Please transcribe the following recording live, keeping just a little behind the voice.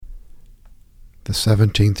The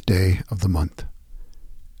 17th day of the month.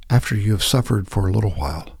 After you have suffered for a little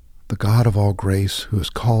while, the God of all grace, who has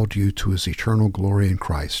called you to his eternal glory in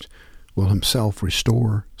Christ, will himself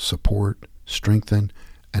restore, support, strengthen,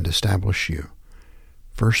 and establish you.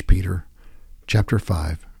 1 Peter chapter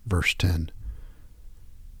 5, verse 10.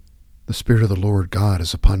 The Spirit of the Lord God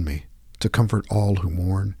is upon me, to comfort all who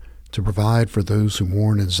mourn, to provide for those who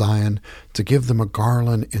mourn in Zion, to give them a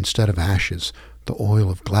garland instead of ashes, the oil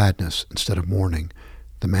of gladness instead of mourning,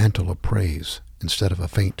 the mantle of praise instead of a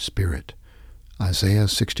faint spirit. Isaiah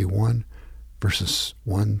 61, verses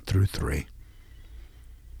 1 through 3.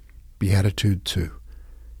 Beatitude 2.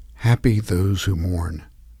 Happy those who mourn,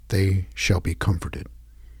 they shall be comforted.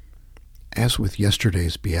 As with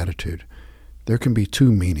yesterday's beatitude, there can be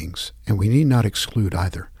two meanings, and we need not exclude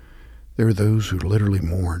either. There are those who literally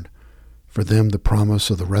mourn. For them, the promise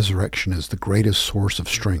of the resurrection is the greatest source of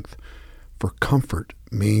strength, for comfort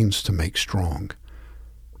means to make strong.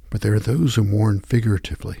 But there are those who mourn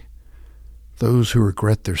figuratively, those who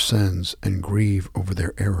regret their sins and grieve over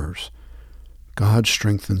their errors. God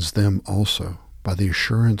strengthens them also by the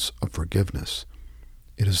assurance of forgiveness.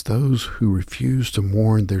 It is those who refuse to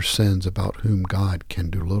mourn their sins about whom God can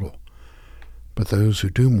do little. But those who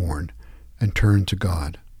do mourn and turn to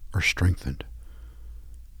God are strengthened.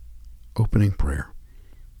 Opening prayer.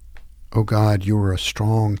 O God, you are a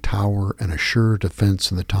strong tower and a sure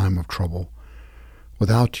defense in the time of trouble.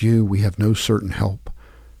 Without you we have no certain help,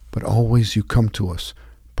 but always you come to us,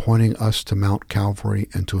 pointing us to Mount Calvary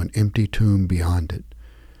and to an empty tomb beyond it.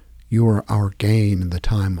 You are our gain in the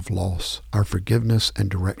time of loss, our forgiveness and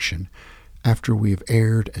direction, after we have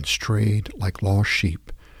erred and strayed like lost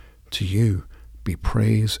sheep. To you be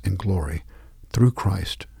praise and glory, through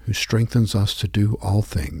Christ, who strengthens us to do all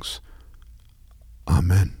things.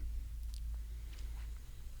 Amen.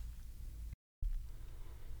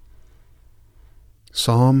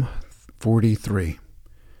 Psalm 43.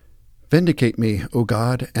 Vindicate me, O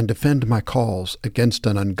God, and defend my cause against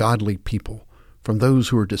an ungodly people. From those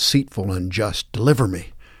who are deceitful and unjust, deliver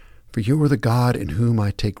me. For you are the God in whom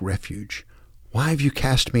I take refuge. Why have you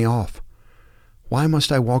cast me off? Why must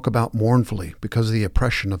I walk about mournfully because of the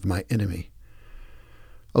oppression of my enemy?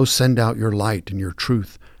 O send out your light and your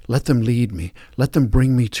truth. Let them lead me. Let them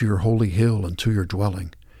bring me to your holy hill and to your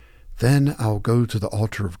dwelling. Then I will go to the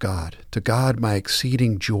altar of God, to God my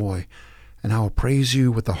exceeding joy, and I will praise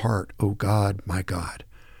you with the heart, O God, my God.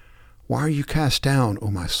 Why are you cast down, O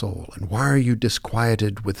my soul, and why are you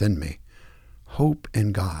disquieted within me? Hope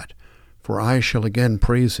in God, for I shall again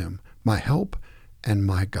praise him, my help and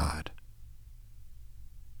my God.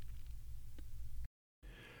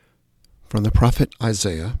 From the prophet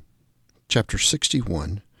Isaiah, chapter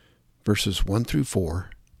 61, verses 1 through 4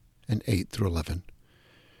 and 8 through 11.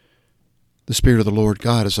 The Spirit of the Lord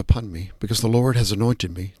God is upon me, because the Lord has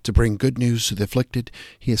anointed me to bring good news to the afflicted.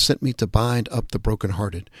 He has sent me to bind up the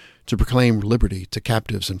brokenhearted, to proclaim liberty to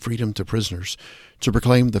captives and freedom to prisoners, to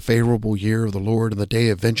proclaim the favorable year of the Lord and the day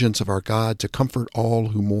of vengeance of our God, to comfort all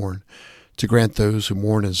who mourn, to grant those who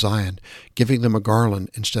mourn in Zion, giving them a garland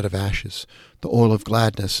instead of ashes, the oil of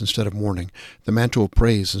gladness instead of mourning, the mantle of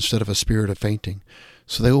praise instead of a spirit of fainting.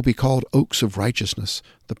 So they will be called oaks of righteousness,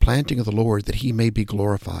 the planting of the Lord, that he may be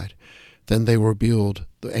glorified. Then they will rebuild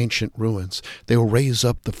the ancient ruins. They will raise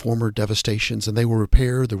up the former devastations, and they will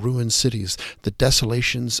repair the ruined cities, the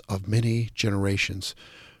desolations of many generations.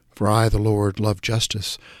 For I, the Lord, love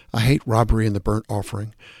justice. I hate robbery and the burnt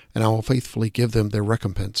offering, and I will faithfully give them their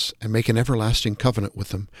recompense, and make an everlasting covenant with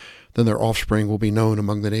them. Then their offspring will be known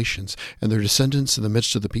among the nations, and their descendants in the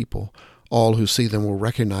midst of the people. All who see them will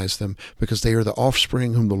recognize them, because they are the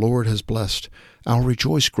offspring whom the Lord has blessed. I will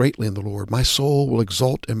rejoice greatly in the Lord. My soul will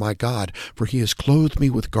exult in my God, for he has clothed me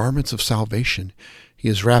with garments of salvation. He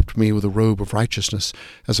has wrapped me with a robe of righteousness,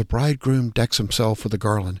 as a bridegroom decks himself with a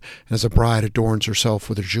garland, and as a bride adorns herself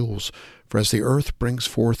with her jewels. For as the earth brings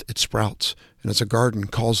forth its sprouts, and as a garden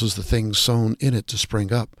causes the things sown in it to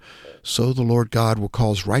spring up, so the Lord God will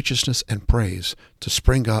cause righteousness and praise to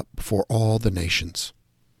spring up before all the nations.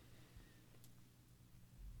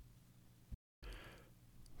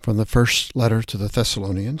 From the first letter to the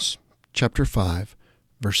Thessalonians, chapter 5,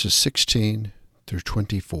 verses 16 through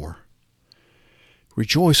 24.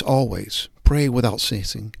 Rejoice always, pray without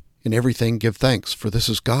ceasing, in everything give thanks, for this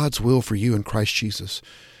is God's will for you in Christ Jesus.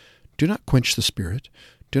 Do not quench the Spirit,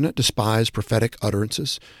 do not despise prophetic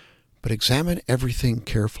utterances, but examine everything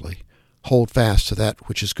carefully. Hold fast to that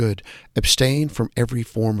which is good, abstain from every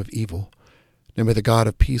form of evil. Now may the God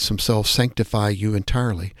of peace himself sanctify you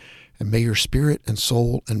entirely, and may your spirit and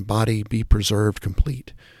soul and body be preserved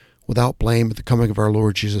complete, without blame at the coming of our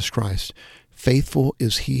Lord Jesus Christ. Faithful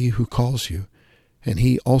is he who calls you, and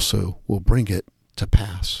he also will bring it to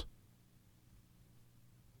pass.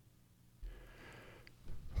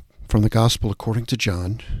 From the Gospel according to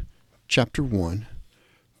John, chapter 1,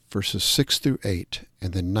 verses 6 through 8,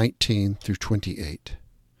 and then 19 through 28.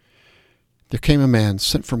 There came a man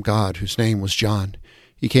sent from God whose name was John.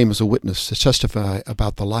 He came as a witness to testify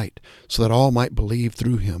about the light, so that all might believe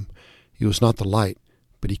through him. He was not the light,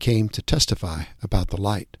 but he came to testify about the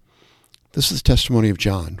light. This is the testimony of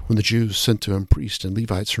John, when the Jews sent to him priests and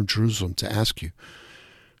Levites from Jerusalem to ask you,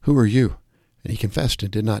 "Who are you?" And he confessed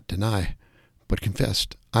and did not deny, but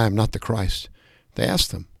confessed, "I am not the Christ." They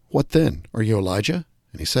asked him, "What then? Are you Elijah?"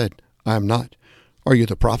 And he said, "I am not." "Are you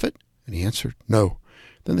the prophet?" And he answered, "No."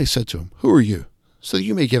 Then they said to him, "Who are you? So that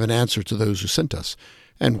you may give an answer to those who sent us.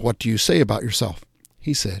 And what do you say about yourself?"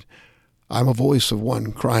 He said, "I am a voice of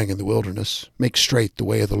one crying in the wilderness, 'Make straight the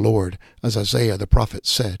way of the Lord,' as Isaiah the prophet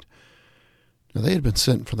said." Now they had been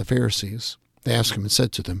sent from the Pharisees. They asked him and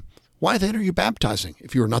said to them, "Why then are you baptizing,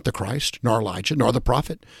 if you are not the Christ, nor Elijah, nor the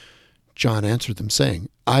prophet?" John answered them, saying,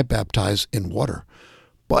 "I baptize in water,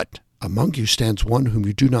 but among you stands one whom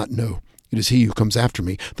you do not know. It is he who comes after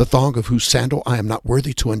me, the thong of whose sandal I am not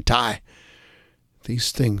worthy to untie."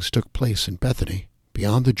 These things took place in Bethany,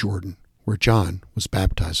 beyond the Jordan, where John was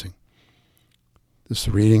baptizing. This is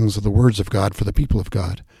the readings of the words of God for the people of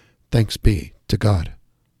God. Thanks be to God.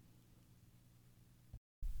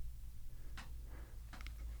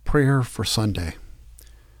 Prayer for Sunday.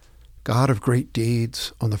 God of great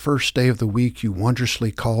deeds, on the first day of the week you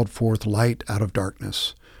wondrously called forth light out of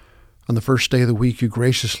darkness. On the first day of the week you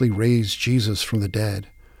graciously raised Jesus from the dead.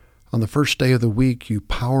 On the first day of the week you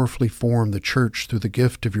powerfully formed the church through the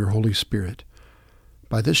gift of your Holy Spirit.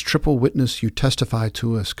 By this triple witness you testify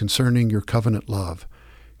to us concerning your covenant love.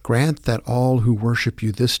 Grant that all who worship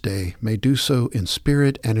you this day may do so in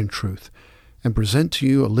spirit and in truth, and present to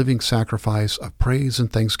you a living sacrifice of praise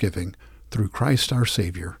and thanksgiving through Christ our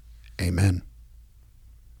Savior. Amen.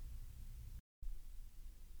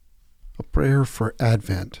 A prayer for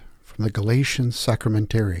Advent from the Galatian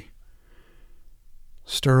Sacramentary.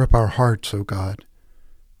 Stir up our hearts, O God,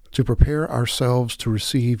 to prepare ourselves to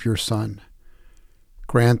receive your Son.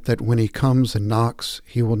 Grant that when he comes and knocks,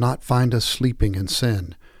 he will not find us sleeping in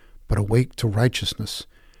sin, but awake to righteousness,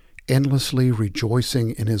 endlessly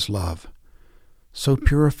rejoicing in his love. So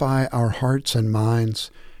purify our hearts and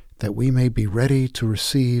minds that we may be ready to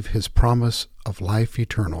receive his promise of life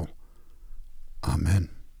eternal. Amen.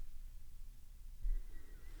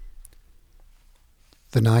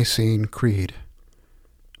 The Nicene Creed.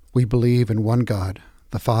 We believe in one God,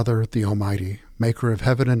 the Father, the Almighty, maker of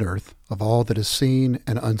heaven and earth, of all that is seen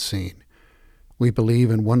and unseen. We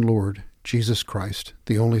believe in one Lord, Jesus Christ,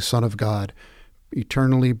 the only Son of God,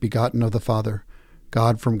 eternally begotten of the Father,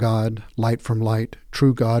 God from God, light from light,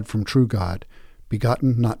 true God from true God,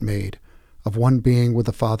 begotten, not made, of one being with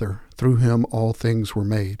the Father. Through him all things were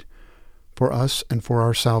made. For us and for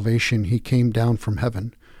our salvation he came down from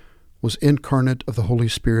heaven, was incarnate of the Holy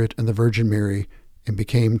Spirit and the Virgin Mary, and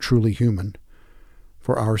became truly human.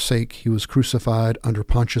 For our sake he was crucified under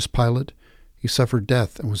Pontius Pilate. He suffered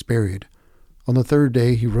death and was buried. On the third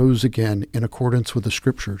day he rose again in accordance with the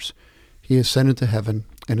Scriptures. He ascended to heaven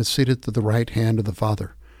and is seated at the right hand of the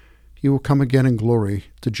Father. He will come again in glory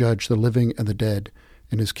to judge the living and the dead,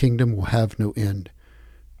 and his kingdom will have no end.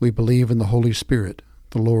 We believe in the Holy Spirit,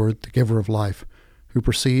 the Lord, the giver of life, who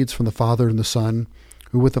proceeds from the Father and the Son,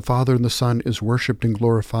 who with the Father and the Son is worshipped and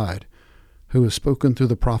glorified, who has spoken through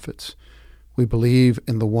the prophets. We believe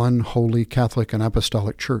in the one holy Catholic and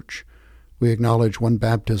Apostolic Church. We acknowledge one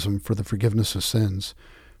baptism for the forgiveness of sins.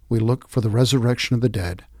 We look for the resurrection of the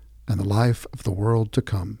dead and the life of the world to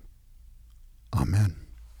come. Amen.